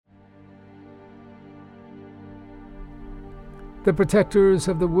The Protectors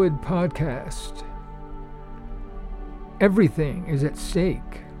of the Wood podcast. Everything is at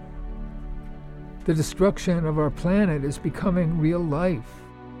stake. The destruction of our planet is becoming real life.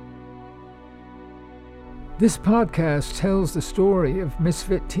 This podcast tells the story of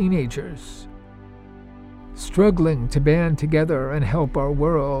misfit teenagers struggling to band together and help our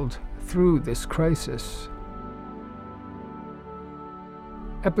world through this crisis.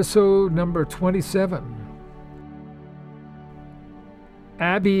 Episode number 27.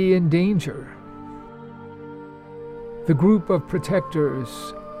 Abby in Danger. The group of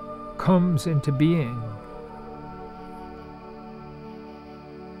protectors comes into being.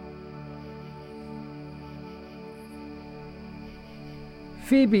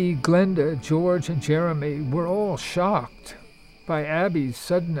 Phoebe, Glenda, George, and Jeremy were all shocked by Abby's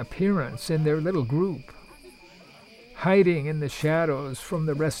sudden appearance in their little group, hiding in the shadows from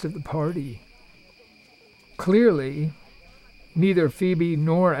the rest of the party. Clearly, neither Phoebe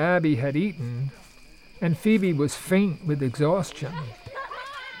nor Abby had eaten, and Phoebe was faint with exhaustion.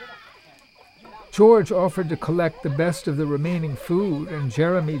 George offered to collect the best of the remaining food, and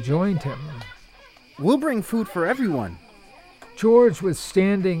Jeremy joined him. We'll bring food for everyone. George was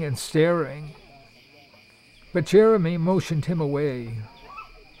standing and staring, but Jeremy motioned him away.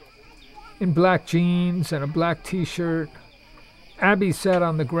 In black jeans and a black t-shirt, Abby sat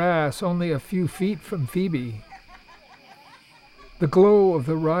on the grass only a few feet from Phoebe. The glow of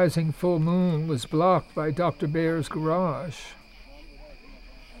the rising full moon was blocked by Dr. Bear's garage.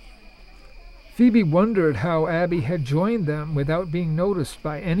 Phoebe wondered how Abby had joined them without being noticed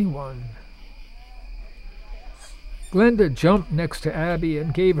by anyone. Glenda jumped next to Abby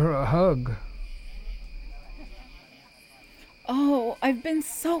and gave her a hug. Oh, I've been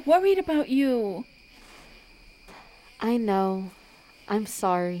so worried about you. I know. I'm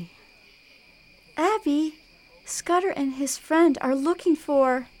sorry. Abby, Scudder and his friend are looking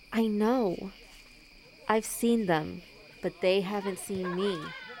for... I know. I've seen them, but they haven't seen me.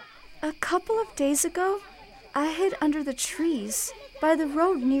 A couple of days ago, I hid under the trees by the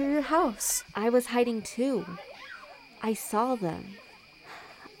road near your house. I was hiding too. I saw them.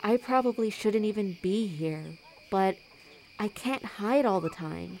 I probably shouldn't even be here, but I can't hide all the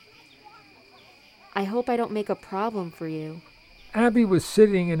time. I hope I don't make a problem for you. Abby was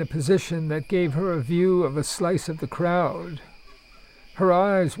sitting in a position that gave her a view of a slice of the crowd. Her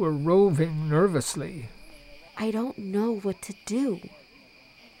eyes were roving nervously. I don't know what to do.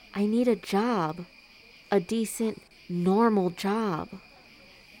 I need a job. A decent, normal job.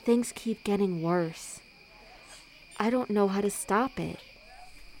 Things keep getting worse. I don't know how to stop it.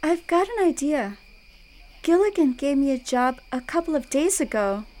 I've got an idea. Gilligan gave me a job a couple of days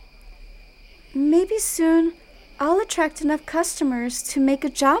ago. Maybe soon I'll attract enough customers to make a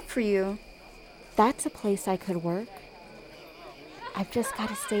job for you. That's a place I could work. I've just got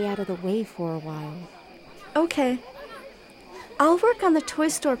to stay out of the way for a while. Okay. I'll work on the toy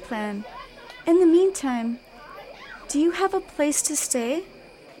store plan. In the meantime, do you have a place to stay?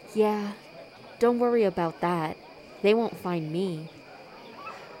 Yeah, don't worry about that. They won't find me.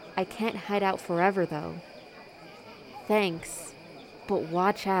 I can't hide out forever, though. Thanks, but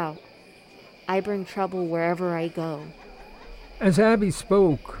watch out. I bring trouble wherever I go. As Abby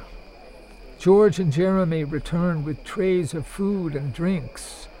spoke, George and Jeremy returned with trays of food and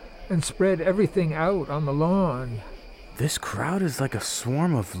drinks and spread everything out on the lawn. This crowd is like a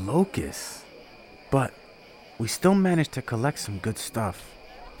swarm of locusts, but we still managed to collect some good stuff.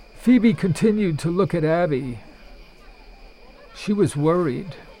 Phoebe continued to look at Abby. She was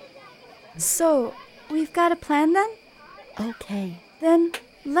worried. So, we've got a plan then? Okay. Then,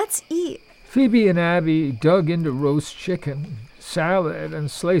 let's eat. Phoebe and Abby dug into roast chicken, salad, and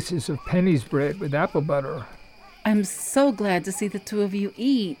slices of Penny's bread with apple butter. I'm so glad to see the two of you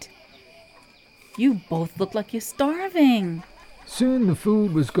eat. You both look like you're starving. Soon the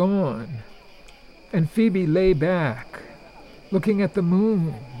food was gone, and Phoebe lay back, looking at the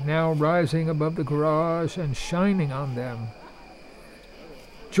moon, now rising above the garage and shining on them.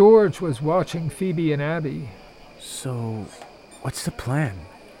 George was watching Phoebe and Abby. So, what's the plan?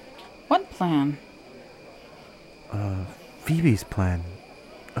 What plan? Phoebe's plan.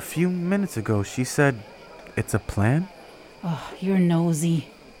 A few minutes ago, she said it's a plan? Oh, you're nosy.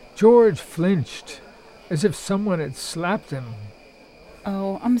 George flinched, as if someone had slapped him.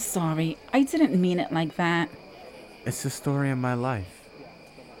 Oh, I'm sorry. I didn't mean it like that. It's the story of my life.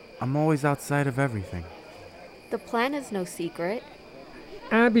 I'm always outside of everything. The plan is no secret.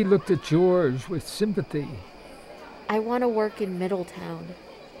 Abby looked at George with sympathy. I want to work in Middletown.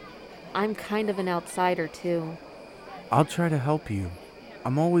 I'm kind of an outsider, too. I'll try to help you.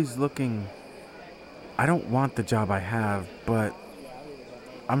 I'm always looking I don't want the job I have, but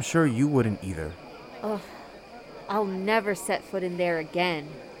I'm sure you wouldn't either. Ugh, I'll never set foot in there again.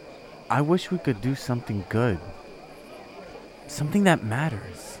 I wish we could do something good. Something that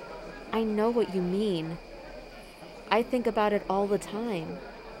matters. I know what you mean. I think about it all the time,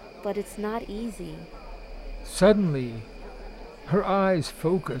 but it's not easy. Suddenly, her eyes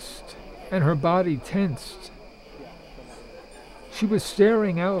focused and her body tensed. She was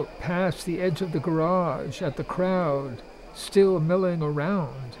staring out past the edge of the garage at the crowd still milling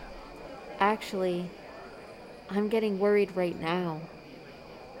around. Actually, I'm getting worried right now.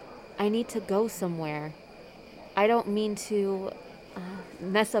 I need to go somewhere. I don't mean to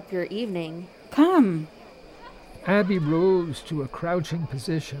mess up your evening. Come. Abby rose to a crouching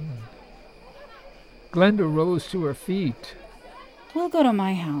position. Glenda rose to her feet. We'll go to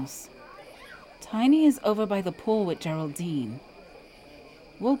my house. Tiny is over by the pool with Geraldine.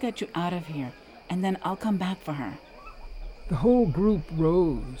 We'll get you out of here, and then I'll come back for her. The whole group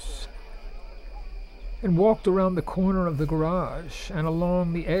rose and walked around the corner of the garage and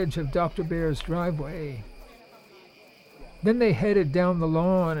along the edge of Dr. Bear's driveway. Then they headed down the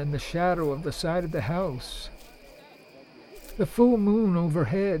lawn in the shadow of the side of the house. The full moon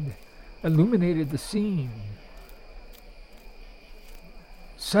overhead illuminated the scene.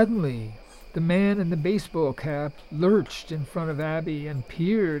 Suddenly, the man in the baseball cap lurched in front of Abby and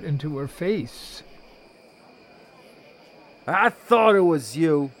peered into her face. I thought it was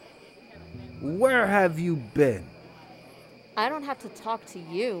you. Where have you been? I don't have to talk to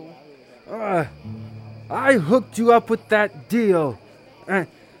you. I hooked you up with that deal.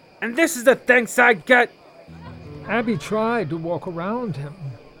 And this is the thanks I get. Abby tried to walk around him,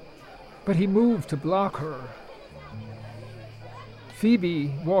 but he moved to block her.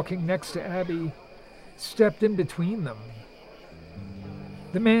 Phoebe, walking next to Abby, stepped in between them.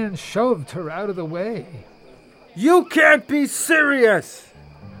 The man shoved her out of the way. You can't be serious!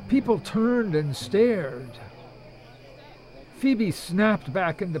 People turned and stared. Phoebe snapped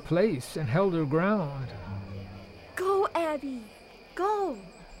back into place and held her ground. Go, Abby, go.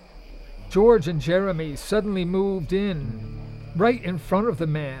 George and Jeremy suddenly moved in, right in front of the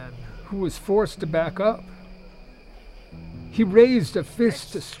man, who was forced to back up. He raised a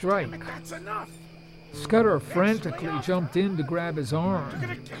fist to strike. That's enough! Scudder frantically jumped in to grab his arm.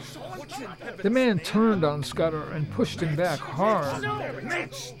 The man turned on Scudder and pushed him back hard.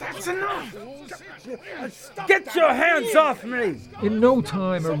 Mitch, that's enough! Get your hands off me! In no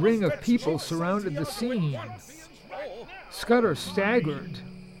time, a ring of people surrounded the scene. Scudder staggered,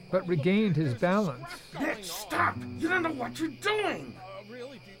 but regained his balance. Mitch, stop! You don't know what you're doing!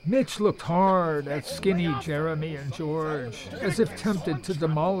 Mitch looked hard at skinny Jeremy and George, as if tempted to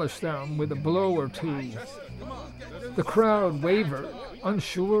demolish them with a blow or two. The crowd wavered,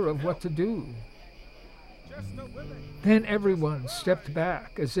 unsure of what to do. Then everyone stepped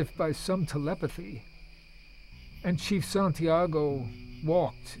back, as if by some telepathy, and Chief Santiago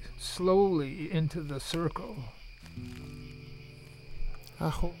walked slowly into the circle. I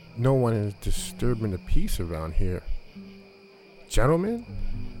hope no one is disturbing the peace around here. Gentlemen?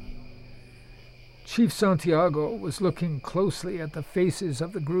 Chief Santiago was looking closely at the faces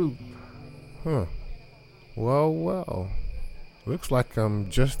of the group. Huh. Well. Looks like I'm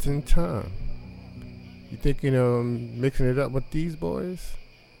just in time. You thinking of mixing it up with these boys?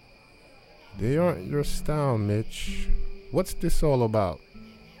 They aren't your style, Mitch. What's this all about?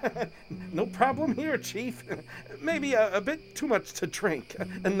 No problem here, Chief. Maybe a bit too much to drink,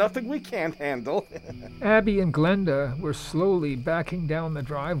 and nothing we can't handle. Abby and Glenda were slowly backing down the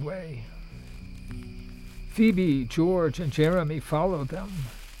driveway. Phoebe, George, and Jeremy followed them.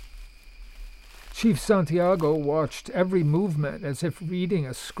 Chief Santiago watched every movement as if reading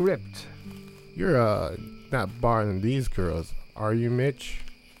a script. You're, not barring these girls, are you, Mitch?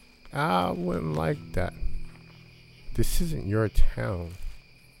 I wouldn't like that. This isn't your town.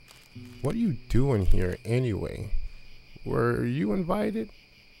 What are you doing here anyway? Were you invited?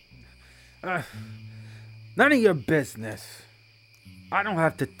 None of your business. I don't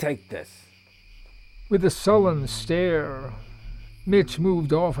have to take this. With a sullen stare, Mitch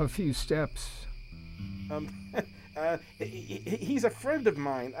moved off a few steps. He's a friend of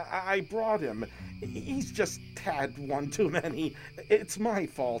mine. I brought him. He's just had one too many. It's my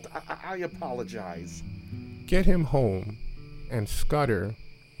fault. I apologize. Get him home. And Scudder,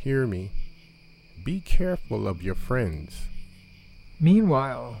 hear me. Be careful of your friends.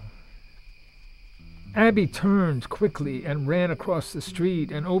 Meanwhile, Abby turned quickly and ran across the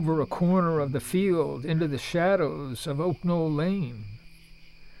street and over a corner of the field into the shadows of Oak Knoll Lane.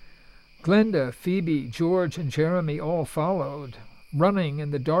 Glenda, Phoebe, George, and Jeremy all followed, running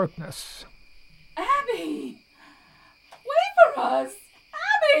in the darkness. Abby! us!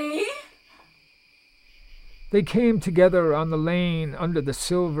 Abby! They came together on the lane under the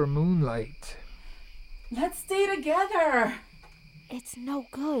silver moonlight. Let's stay together! It's no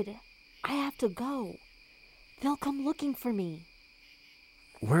good. I have to go. They'll come looking for me.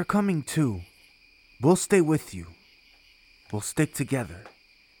 We're coming too. We'll stay with you. We'll stick together.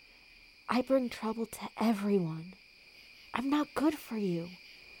 I bring trouble to everyone. I'm not good for you.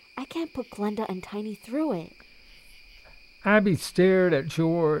 I can't put Glenda and Tiny through it. Abby stared at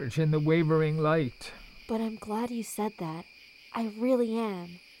George in the wavering light. But I'm glad you said that. I really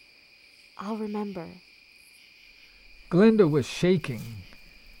am. I'll remember. Glenda was shaking.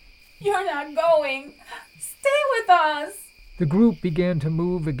 You're not going! Stay with us! The group began to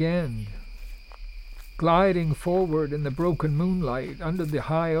move again, gliding forward in the broken moonlight under the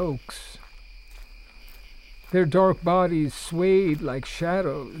high oaks. Their dark bodies swayed like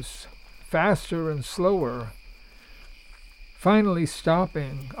shadows, faster and slower, finally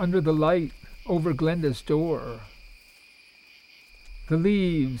stopping under the light over Glenda's door. The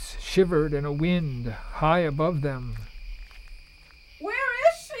leaves shivered in a wind high above them. Where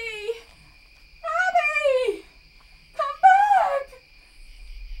is she? Abby! Come back!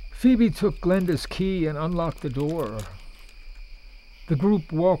 Phoebe took Glenda's key and unlocked the door. The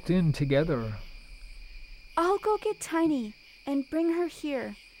group walked in together. I'll go get Tiny and bring her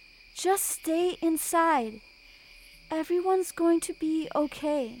here. Just stay inside. Everyone's going to be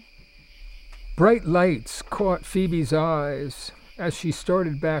okay. Bright lights caught Phoebe's eyes as she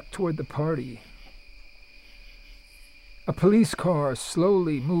started back toward the party. A police car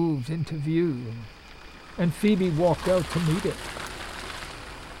slowly moved into view, and Phoebe walked out to meet it.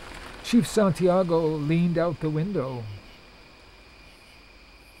 Chief Santiago leaned out the window.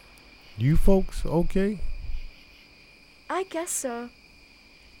 You folks okay? I guess so.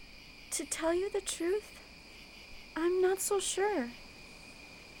 To tell you the truth, I'm not so sure.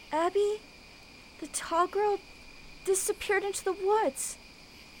 Abby, the tall girl, disappeared into the woods.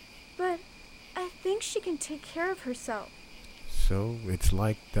 But I think she can take care of herself. So it's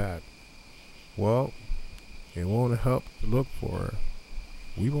like that. Well, it won't help to look for her.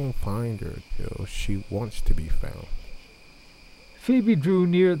 We won't find her till she wants to be found. Phoebe drew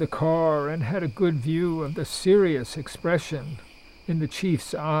near the car and had a good view of the serious expression in the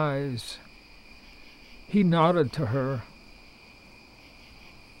chief's eyes. He nodded to her.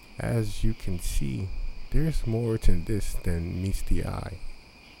 As you can see, there's more to this than meets the eye.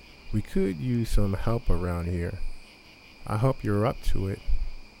 We could use some help around here. I hope you're up to it.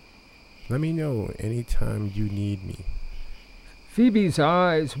 Let me know anytime you need me. Phoebe's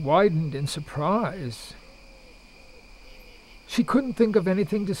eyes widened in surprise. She couldn't think of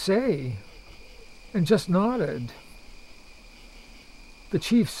anything to say, and just nodded. The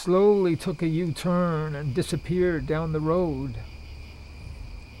chief slowly took a U-turn and disappeared down the road.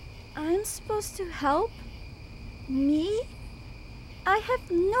 I'm supposed to help? Me? I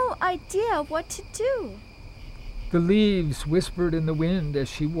have no idea what to do. The leaves whispered in the wind as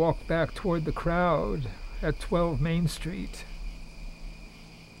she walked back toward the crowd at 12 Main Street.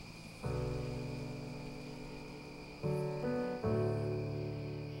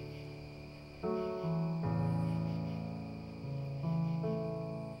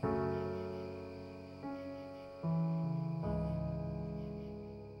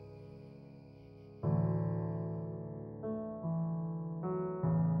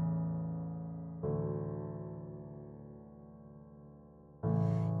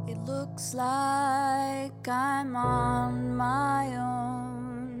 Looks like I'm on my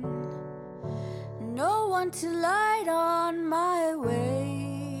own. No one to light on my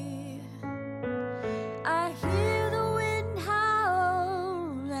way. I hear the wind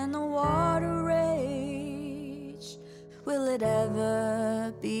howl and the water rage. Will it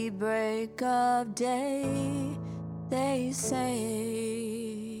ever be break of day? They say.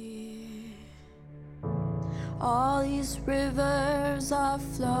 All these rivers are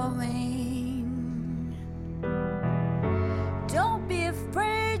flowing. Don't be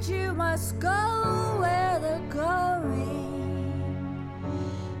afraid, you must go where they're going.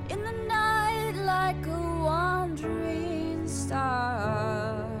 In the night like a wandering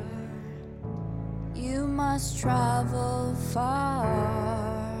star, you must travel far.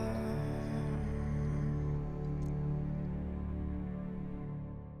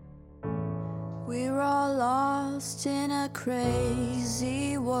 We're all lost in a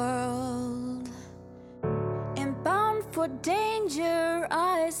crazy world, and bound for danger,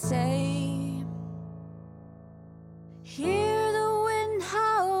 I say. Hear the wind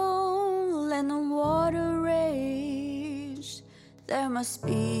howl and the water rage. There must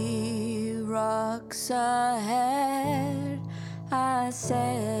be rocks ahead. I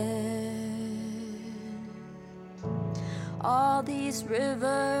said, all these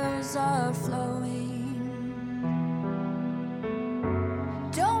rivers are flowing.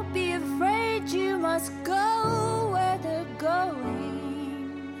 Don't be afraid, you must go where they're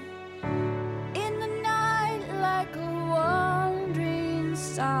going. In the night, like a wandering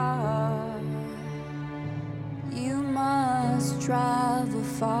star, you must travel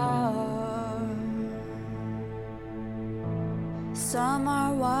far. Some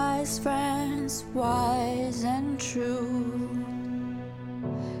are wise friends, wise and true,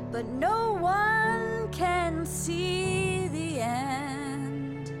 but no one can see the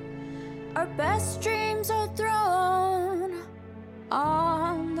end. Our best dreams are thrown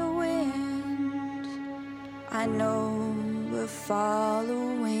on the wind. I know we're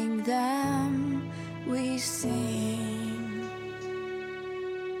following them, we sing.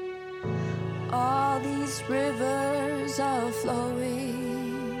 All these rivers are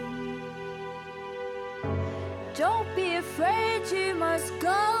flowing. Don't be afraid, you must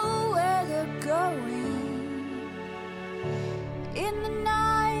go where they're going. In the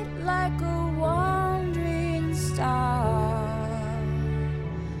night, like a wandering star,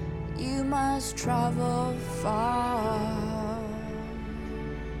 you must travel far.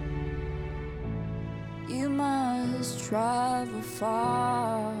 You must travel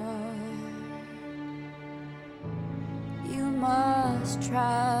far. You must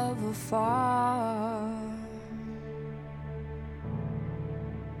travel far.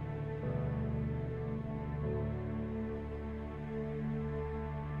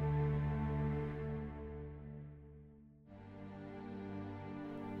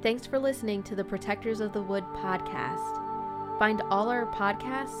 Thanks for listening to the Protectors of the Wood podcast. Find all our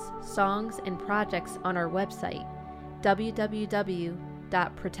podcasts, songs, and projects on our website,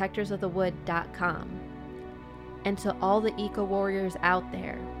 www.protectorsofthewood.com. And to all the eco-warriors out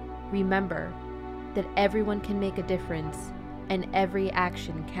there, remember that everyone can make a difference and every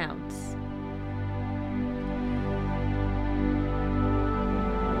action counts.